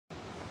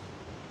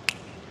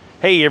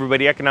Hey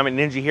everybody, Economic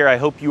Ninja here. I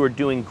hope you are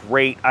doing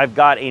great. I've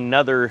got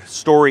another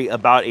story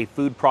about a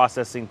food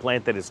processing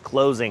plant that is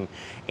closing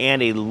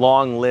and a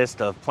long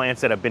list of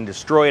plants that have been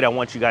destroyed. I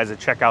want you guys to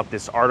check out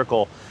this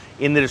article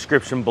in the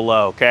description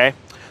below, okay?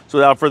 So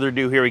without further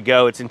ado, here we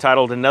go. It's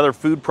entitled "Another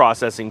Food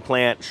Processing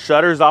Plant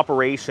Shutters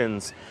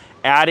Operations,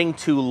 Adding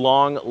to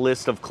Long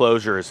List of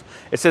Closures."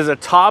 It says a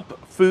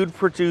top food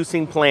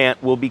producing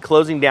plant will be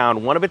closing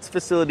down one of its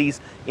facilities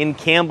in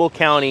Campbell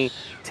County,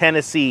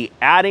 Tennessee,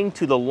 adding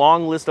to the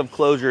long list of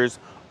closures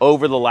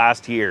over the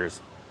last years.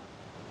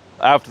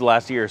 After the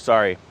last year,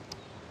 sorry.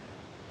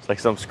 It's like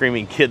some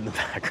screaming kid in the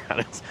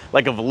background. It's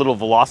like a little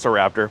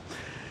velociraptor.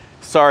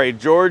 Sorry,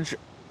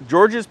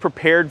 George's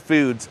Prepared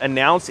Foods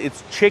announced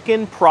its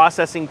chicken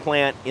processing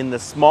plant in the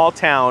small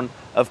town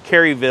of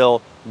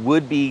Caryville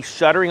would be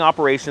shuttering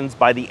operations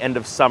by the end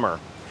of summer.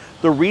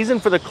 The reason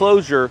for the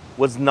closure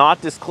was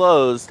not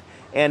disclosed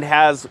and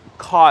has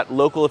caught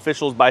local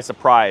officials by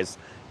surprise.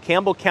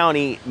 Campbell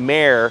County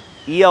Mayor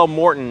E.L.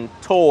 Morton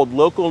told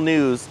local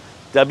news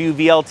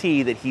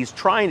WVLT that he's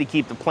trying to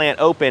keep the plant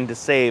open to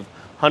save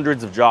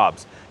hundreds of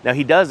jobs. Now,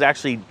 he does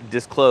actually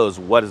disclose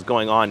what is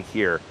going on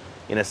here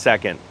in a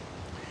second.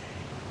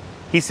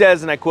 He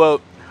says, and I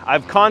quote,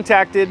 "I've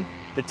contacted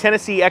the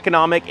Tennessee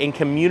Economic and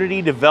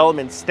Community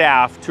Development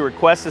staff to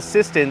request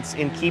assistance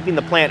in keeping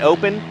the plant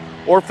open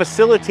or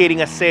facilitating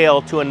a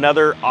sale to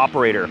another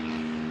operator.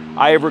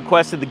 I have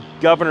requested the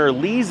Governor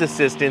Lee's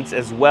assistance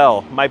as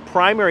well. My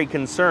primary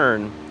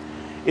concern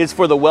is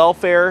for the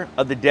welfare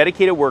of the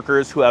dedicated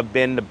workers who have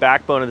been the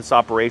backbone of this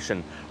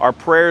operation. Our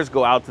prayers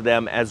go out to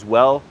them as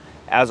well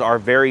as our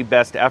very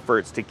best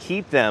efforts to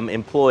keep them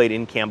employed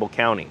in Campbell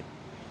County."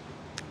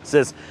 It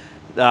says,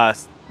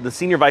 the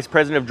Senior Vice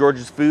President of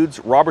George's Foods,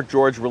 Robert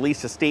George,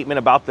 released a statement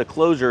about the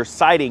closure,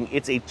 citing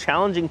it's a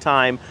challenging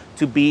time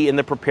to be in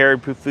the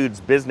prepared foods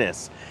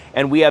business,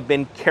 and we have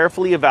been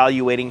carefully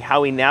evaluating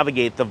how we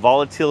navigate the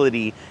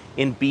volatility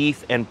in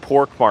beef and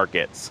pork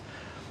markets.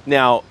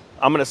 Now,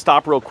 I'm going to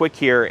stop real quick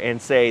here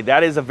and say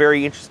that is a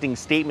very interesting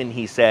statement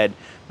he said,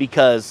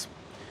 because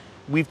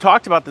we've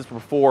talked about this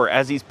before.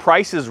 As these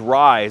prices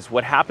rise,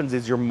 what happens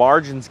is your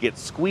margins get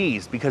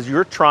squeezed because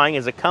you're trying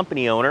as a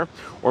company owner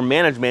or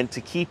management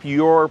to keep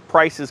your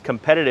prices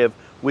competitive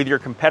with your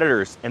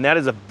competitors. And that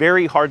is a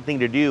very hard thing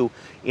to do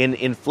in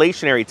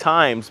inflationary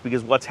times,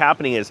 because what's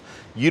happening is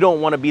you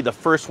don't want to be the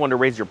first one to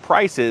raise your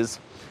prices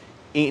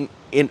in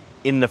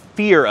the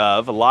fear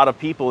of, a lot of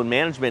people in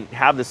management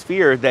have this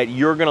fear that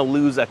you're going to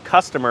lose a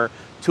customer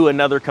to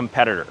another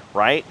competitor,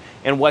 right?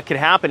 And what could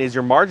happen is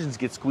your margins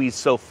get squeezed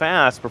so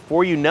fast,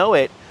 before you know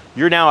it,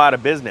 you're now out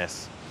of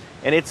business.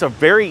 And it's a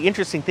very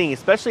interesting thing,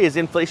 especially as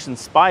inflation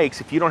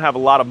spikes. If you don't have a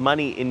lot of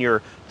money in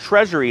your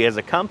treasury as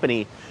a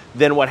company,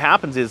 then what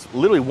happens is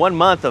literally 1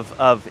 month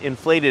of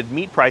inflated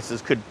meat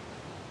prices could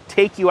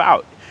take you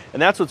out.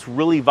 And that's what's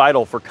really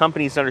vital for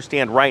companies to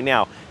understand right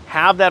now.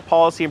 Have that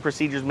policy and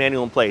procedures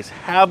manual in place.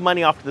 Have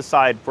money off to the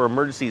side for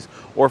emergencies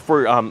or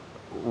for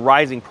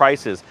rising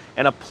prices,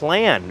 and a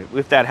plan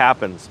if that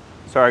happens.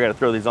 Sorry, I got to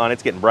throw these on.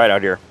 It's getting bright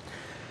out here.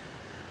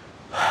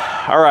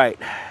 All right.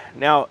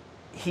 Now,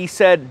 he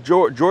said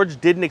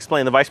George didn't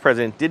explain, the vice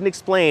president didn't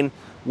explain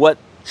what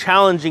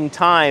challenging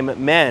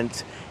time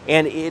meant,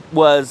 and it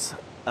was,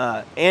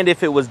 and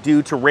if it was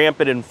due to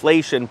rampant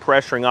inflation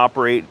pressuring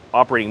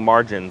operating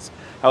margins.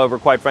 However,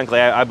 quite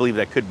frankly, I believe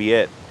that could be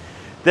it.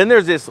 Then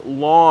there's this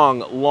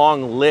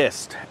long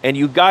list, and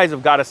you guys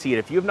have got to see it.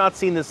 If you have not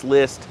seen this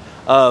list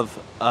of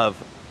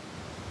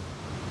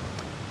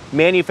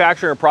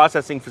manufacturing or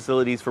processing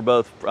facilities for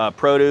both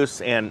produce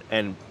and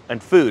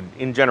food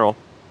in general,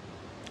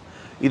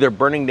 either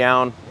burning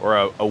down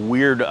or a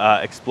weird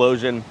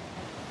explosion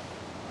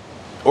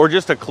or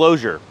just a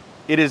closure,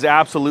 it is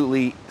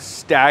absolutely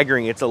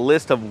staggering. It's a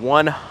list of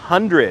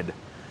 100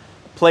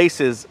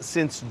 places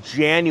since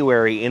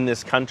January in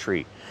this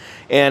country.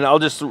 And I'll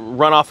just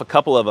run off a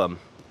couple of them.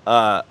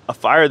 A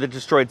fire that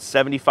destroyed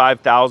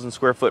 75,000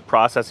 square foot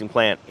processing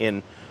plant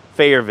in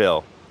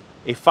Fayetteville.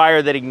 A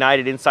fire that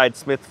ignited inside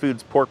Smith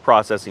Foods pork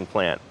processing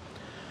plant.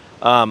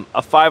 A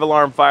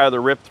 5-alarm fire that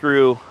ripped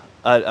through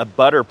a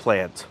butter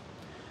plant.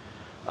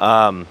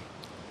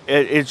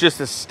 It's just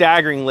a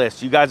staggering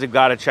list. You guys have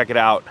got to check it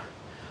out.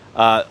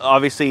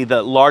 Obviously,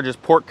 the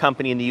largest pork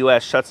company in the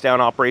U.S. shuts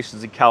down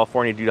operations in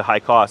California due to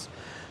high costs.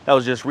 That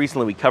was just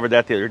recently. We covered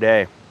that the other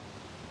day.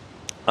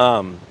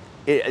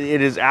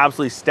 It is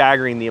absolutely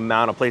staggering the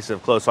amount of places that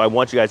have closed, so I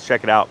want you guys to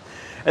check it out.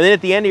 And then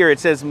at the end here, it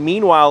says,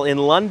 meanwhile, in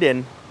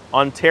London,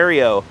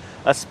 Ontario,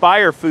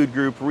 Aspire Food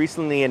Group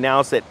recently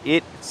announced that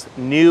its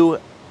new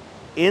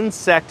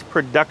insect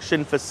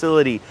production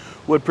facility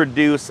would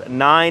produce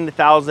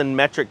 9,000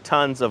 metric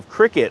tons of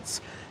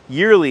crickets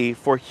yearly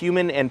for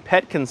human and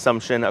pet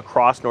consumption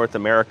across North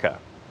America.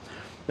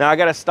 Now, I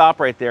got to stop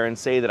right there and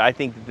say that I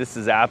think that this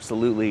is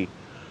absolutely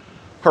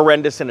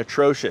horrendous and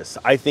atrocious.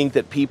 I think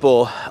that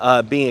people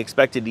being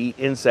expected to eat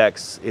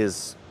insects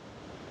is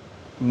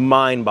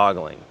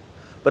mind-boggling.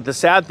 But the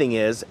sad thing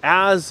is,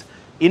 as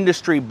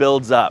industry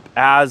builds up,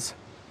 as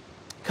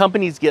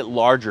companies get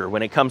larger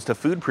when it comes to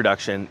food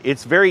production,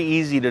 it's very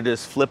easy to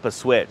just flip a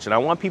switch. And I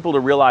want people to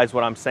realize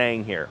what I'm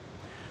saying here.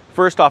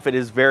 First off, it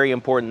is very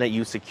important that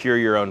you secure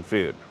your own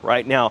food.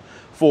 Right now,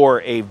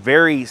 for a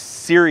very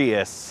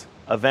serious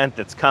event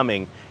that's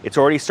coming, it's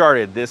already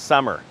started this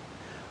summer,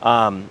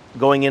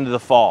 going into the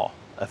fall,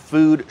 a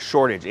food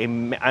shortage,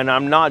 and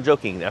I'm not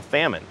joking, a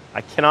famine.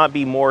 I cannot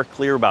be more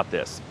clear about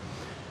this.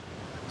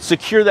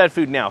 Secure that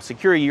food now,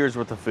 secure a year's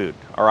worth of food,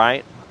 all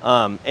right?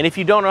 And if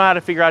you don't know how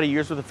to figure out a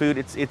year's worth of food,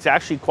 it's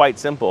actually quite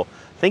simple.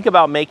 Think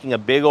about making a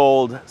big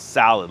old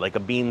salad, like a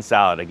bean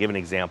salad. I give an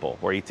example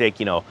where you take,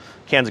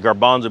 cans of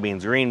garbanzo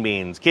beans, green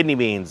beans, kidney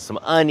beans, some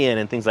onion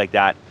and things like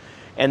that.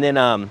 And then,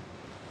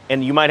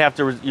 and you might have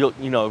to,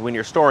 when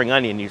you're storing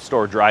onion, you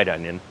store dried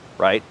onion,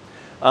 right?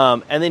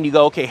 And then you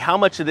go, okay, how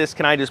much of this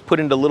can I just put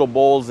into little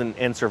bowls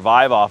and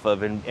survive off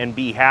of and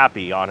be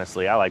happy,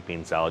 honestly. I like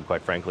bean salad,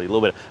 quite frankly. A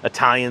little bit of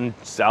Italian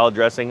salad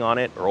dressing on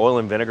it or oil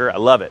and vinegar. I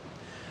love it.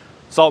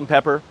 Salt and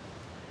pepper.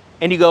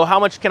 And you go, how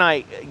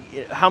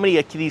many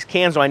of these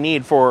cans do I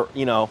need for,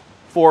 4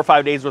 or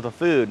 5 days worth of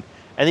food?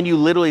 And then you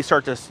literally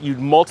you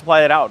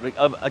multiply that out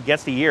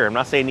against a year. I'm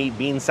not saying eat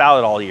bean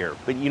salad all year,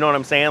 but you know what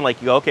I'm saying?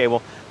 Like you go, okay,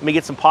 well, let me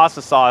get some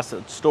pasta sauce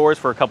that stores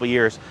for a couple of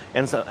years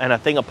and a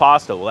thing of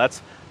pasta. Well,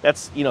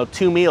 that's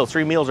 2 meals,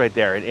 3 meals right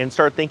there. And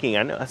start thinking,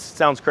 I know that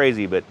sounds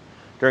crazy, but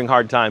during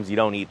hard times, you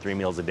don't eat 3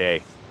 meals a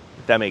day,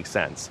 if that makes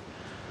sense.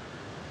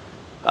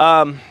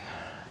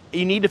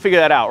 You need to figure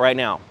that out right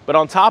now. But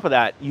on top of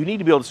that, you need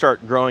to be able to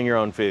start growing your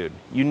own food.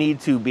 You need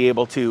to be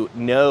able to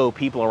know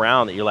people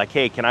around that you're like,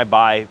 hey, can I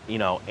buy,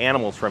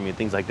 animals from you,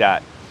 things like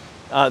that.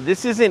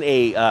 This isn't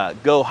a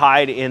go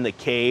hide in the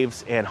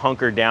caves and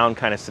hunker down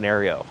kind of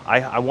scenario.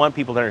 I want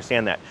people to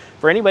understand that.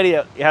 For anybody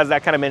that has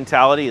that kind of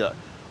mentality, I'm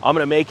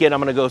gonna make it, I'm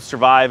gonna go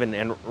survive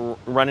and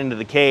run into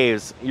the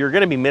caves, you're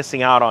gonna be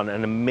missing out on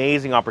an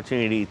amazing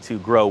opportunity to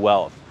grow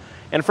wealth.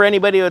 And for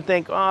anybody who would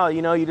think, oh,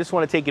 you just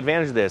want to take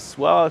advantage of this.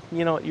 Well,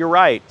 you're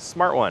right.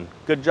 Smart one.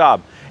 Good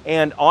job.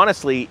 And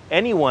honestly,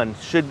 anyone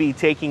should be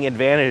taking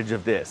advantage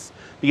of this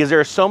because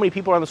there are so many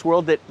people around this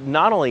world that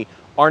not only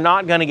are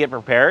not going to get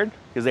prepared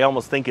because they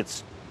almost think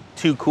it's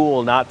too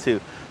cool not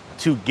to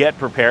get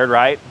prepared,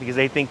 right? Because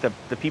they think that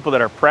the people that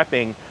are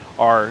prepping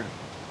are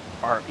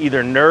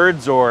either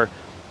nerds or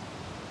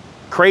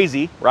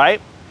crazy,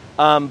 right?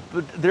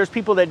 But there's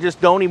people that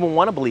just don't even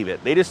want to believe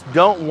it. They just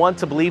don't want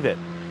to believe it.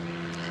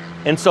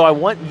 And so I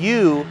want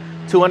you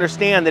to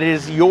understand that it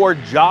is your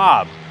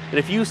job, that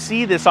if you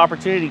see this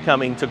opportunity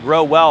coming to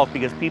grow wealth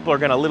because people are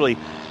going to literally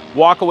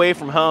walk away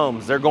from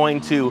homes, they're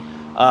going to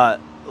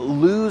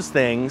lose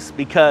things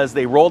because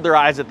they rolled their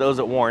eyes at those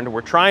that warned.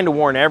 We're trying to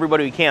warn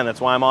everybody we can.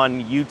 That's why I'm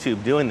on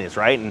YouTube doing this,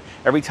 right? And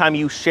every time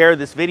you share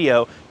this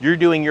video, you're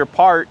doing your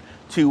part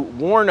to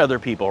warn other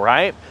people,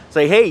 right?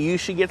 Say, hey, you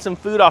should get some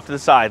food off to the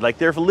side. Like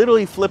they're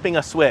literally flipping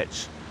a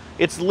switch.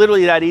 It's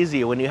literally that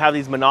easy. When you have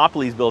these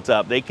monopolies built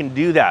up, they can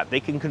do that.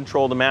 They can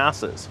control the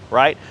masses,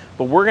 right?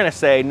 But we're gonna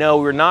say, no,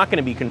 we're not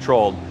gonna be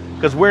controlled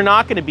because we're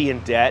not gonna be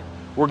in debt.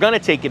 We're gonna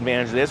take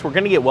advantage of this. We're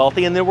gonna get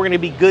wealthy and then we're gonna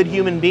be good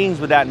human beings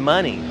with that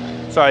money.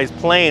 Sorry, these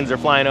planes are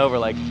flying over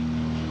like,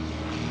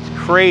 it's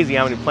crazy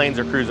how many planes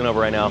are cruising over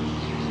right now.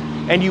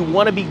 And you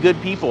wanna be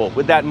good people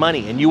with that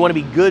money and you wanna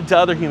be good to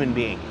other human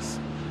beings.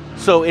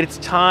 So it's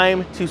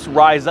time to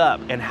rise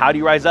up. And how do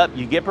you rise up?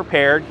 You get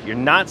prepared, you're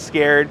not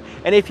scared.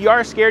 And if you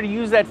are scared, you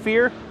use that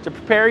fear to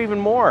prepare even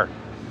more.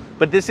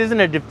 But this isn't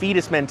a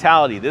defeatist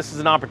mentality. This is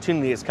an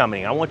opportunity that's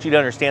coming. I want you to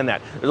understand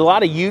that. There's a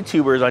lot of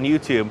YouTubers on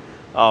YouTube,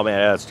 oh man,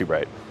 that's too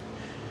bright,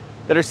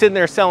 that are sitting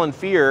there selling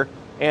fear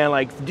and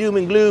like doom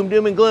and gloom,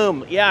 doom and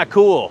gloom. Yeah,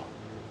 cool.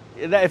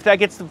 If that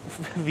gets the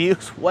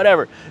views,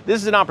 whatever.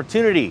 This is an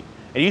opportunity.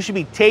 And you should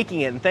be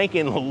taking it and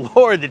thanking the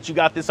Lord that you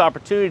got this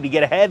opportunity to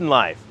get ahead in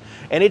life.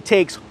 And it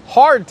takes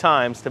hard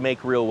times to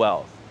make real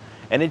wealth.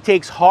 And it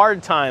takes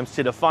hard times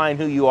to define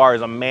who you are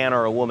as a man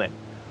or a woman.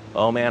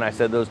 Oh man, I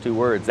said those 2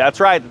 words. That's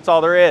right, that's all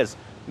there is.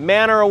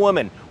 Man or a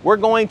woman. We're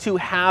going to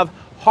have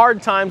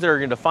hard times that are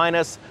going to define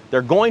us.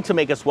 They're going to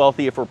make us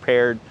wealthy if we're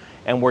prepared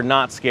and we're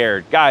not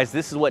scared. Guys,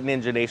 this is what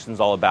Ninja Nation's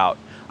all about.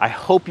 I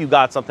hope you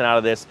got something out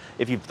of this.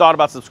 If you've thought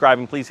about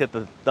subscribing, please hit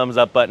the thumbs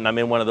up button. I'm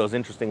in one of those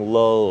interesting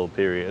lull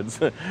periods.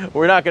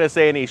 We're not going to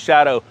say any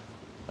shadow.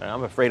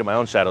 I'm afraid of my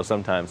own shadow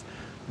sometimes.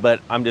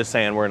 But I'm just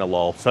saying we're in a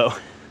lull. So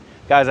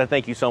guys, I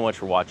thank you so much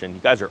for watching. You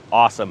guys are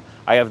awesome.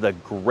 I have the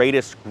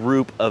greatest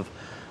group of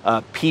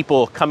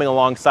people coming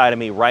alongside of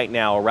me right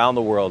now around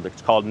the world.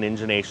 It's called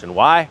Ninja Nation.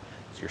 Why?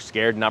 Because you're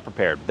scared and not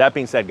prepared. With that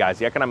being said, guys,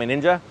 the Economic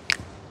Ninja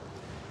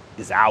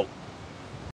is out.